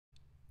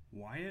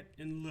Wyatt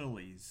and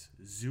Lily's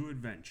Zoo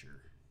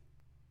Adventure.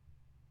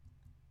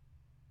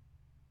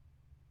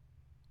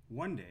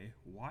 One day,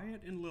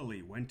 Wyatt and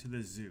Lily went to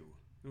the zoo.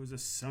 It was a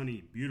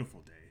sunny,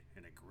 beautiful day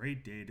and a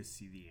great day to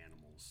see the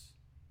animals.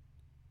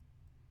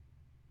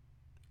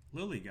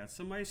 Lily got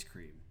some ice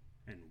cream,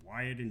 and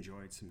Wyatt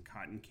enjoyed some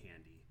cotton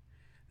candy.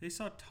 They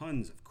saw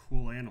tons of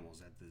cool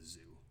animals at the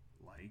zoo,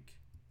 like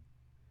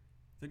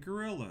the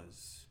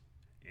gorillas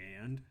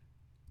and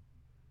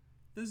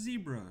the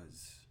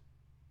zebras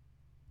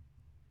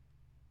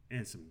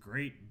and some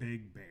great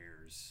big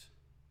bears.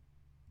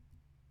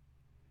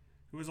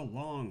 It was a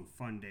long,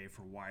 fun day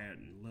for Wyatt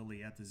and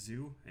Lily at the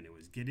zoo, and it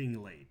was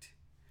getting late.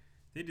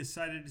 They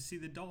decided to see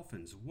the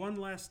dolphins one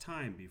last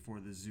time before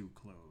the zoo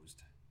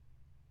closed.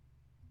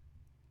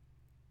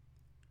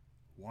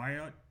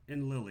 Wyatt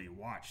and Lily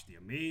watched the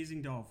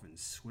amazing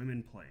dolphins swim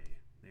and play.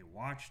 They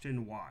watched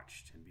and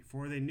watched, and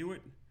before they knew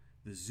it,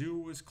 the zoo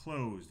was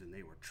closed and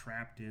they were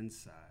trapped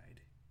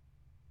inside.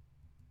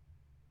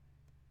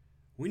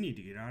 "We need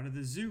to get out of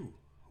the zoo,"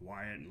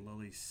 Wyatt and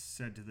Lily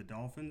said to the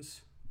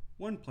dolphins.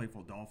 One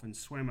playful dolphin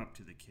swam up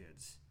to the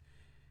kids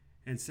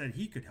and said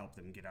he could help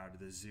them get out of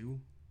the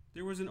zoo.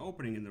 There was an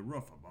opening in the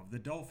roof above the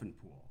dolphin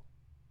pool.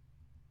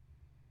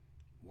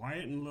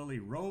 Wyatt and Lily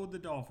rode the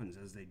dolphins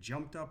as they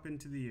jumped up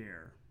into the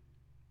air.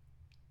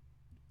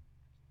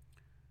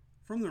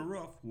 From the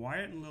roof,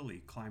 Wyatt and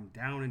Lily climbed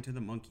down into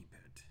the monkey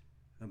pit.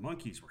 The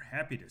monkeys were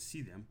happy to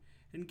see them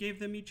and gave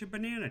them each a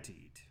banana to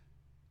eat.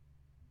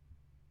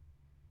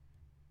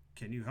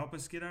 "Can you help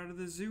us get out of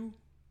the zoo?"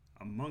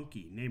 A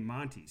monkey named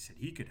Monty said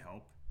he could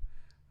help.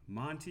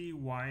 Monty,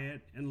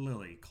 Wyatt, and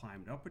Lily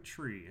climbed up a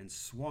tree and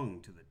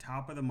swung to the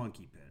top of the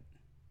monkey pit.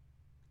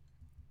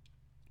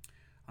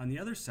 On the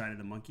other side of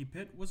the monkey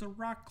pit was a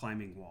rock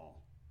climbing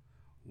wall.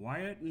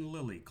 Wyatt and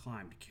Lily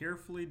climbed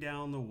carefully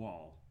down the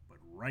wall, but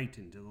right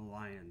into the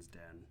lion's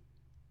den.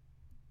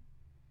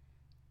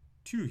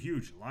 Two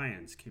huge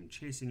lions came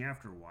chasing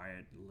after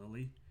Wyatt and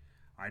Lily.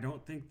 "I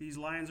don't think these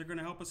lions are going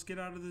to help us get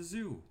out of the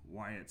zoo,"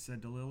 Wyatt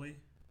said to Lily.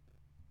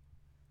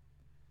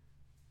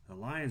 The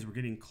lions were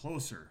getting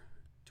closer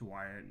to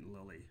Wyatt and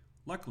Lily.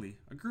 Luckily,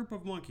 a group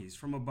of monkeys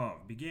from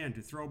above began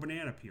to throw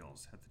banana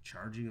peels at the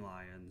charging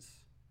lions.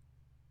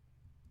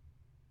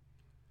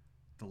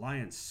 The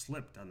lions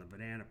slipped on the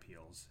banana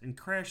peels and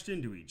crashed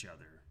into each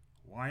other.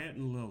 Wyatt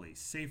and Lily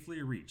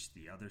safely reached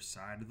the other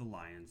side of the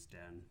lion's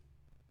den.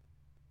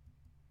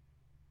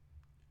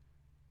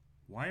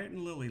 Wyatt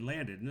and Lily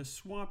landed in a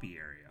swampy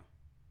area.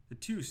 The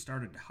two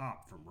started to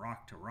hop from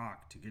rock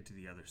to get to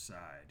the other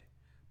side.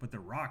 But the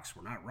rocks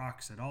were not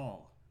rocks at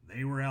all.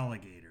 They were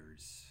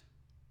alligators.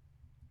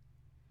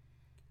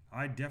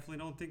 "I definitely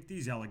don't think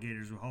these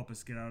alligators will help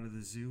us get out of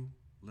the zoo,"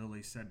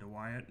 Lily said to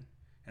Wyatt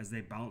as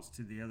they bounced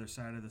to the other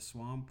side of the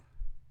swamp.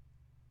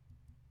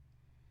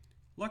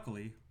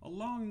 Luckily, a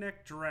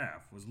long-necked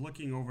giraffe was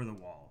looking over the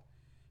wall.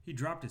 He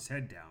dropped his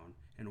head down,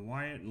 and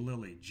Wyatt and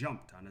Lily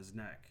jumped on his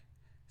neck,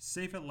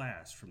 safe at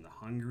last from the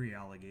hungry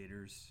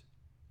alligators.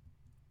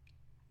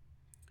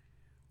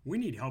 "We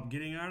need help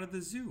getting out of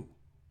the zoo,"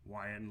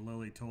 Wyatt and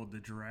Lily told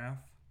the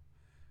giraffe.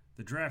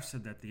 The giraffe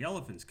said that the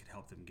elephants could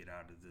help them get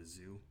out of the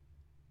zoo.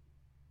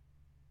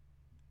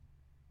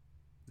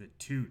 The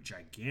two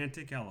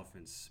gigantic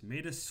elephants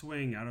made a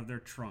swing out of their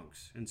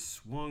trunks and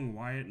swung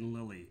Wyatt and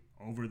Lily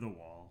over the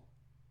wall.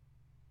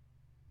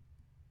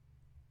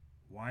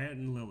 Wyatt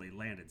and Lily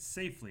landed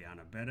safely on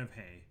a bed of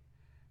hay.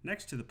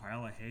 Next to the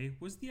pile of hay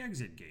was the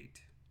exit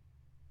gate.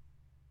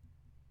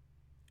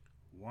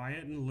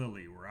 Wyatt and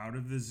Lily were out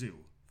of the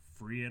zoo,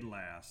 free at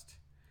last.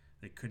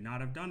 They could not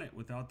have done it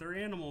without their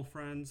animal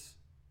friends.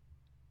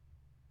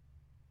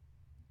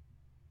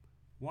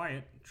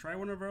 Wyatt, try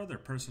one of our other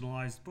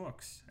personalized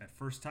books at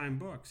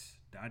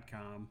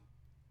firsttimebooks.com.